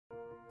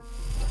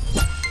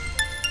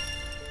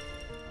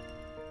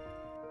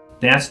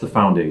That's the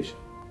foundation,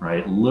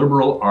 right?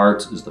 Liberal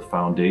arts is the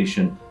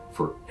foundation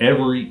for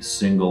every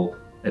single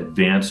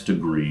advanced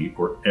degree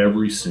or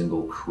every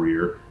single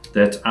career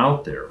that's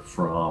out there,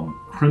 from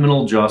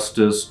criminal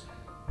justice,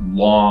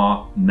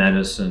 law,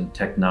 medicine,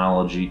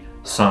 technology,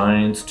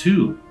 science,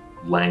 to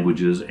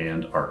languages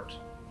and art.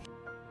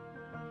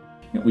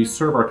 We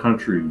serve our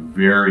country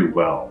very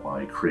well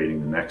by creating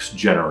the next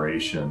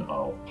generation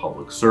of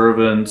public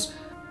servants,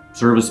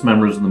 service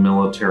members in the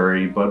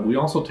military, but we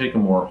also take a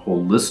more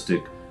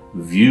holistic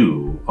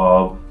view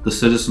of the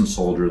citizen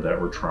soldier that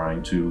we're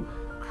trying to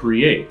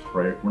create,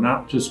 right? We're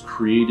not just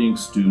creating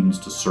students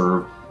to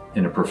serve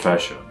in a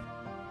profession.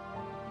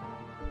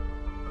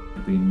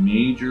 They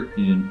major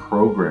in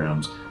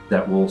programs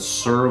that will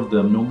serve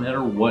them no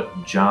matter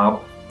what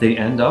job they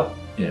end up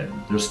in.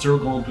 They're still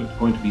going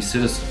to be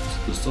citizens.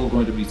 They're still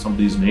going to be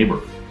somebody's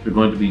neighbor. They're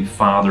going to be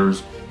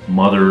fathers,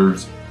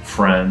 mothers,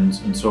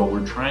 friends. And so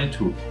we're trying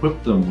to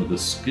equip them with the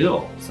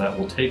skills that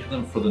will take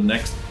them for the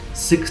next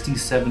 60,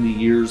 70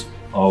 years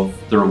of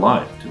their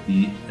life to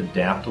be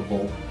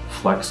adaptable,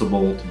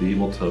 flexible, to be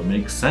able to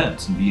make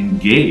sense and be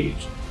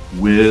engaged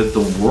with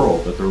the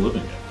world that they're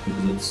living in.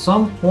 Because at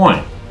some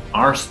point,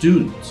 our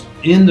students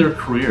in their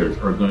careers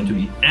are going to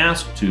be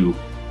asked to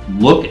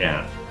look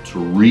at, to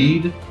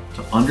read,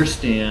 to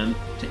understand,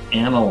 to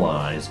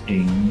analyze a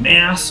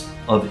mass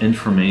of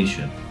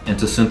information and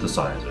to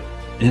synthesize it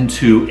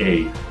into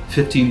a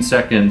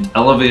 15-second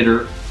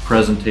elevator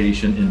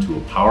presentation, into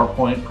a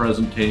PowerPoint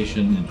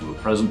presentation, into a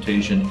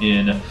presentation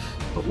in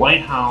the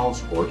White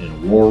House or in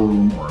a war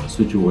room or in a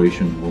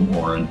situation room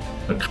or in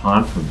a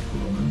conference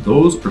room. And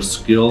those are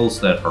skills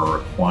that are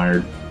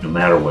required no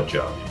matter what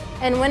job.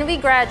 And when we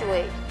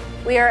graduate,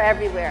 we are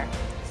everywhere,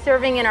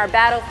 serving in our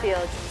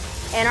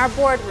battlefields, in our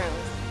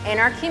boardrooms, in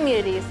our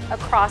communities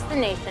across the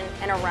nation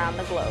and around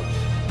the globe.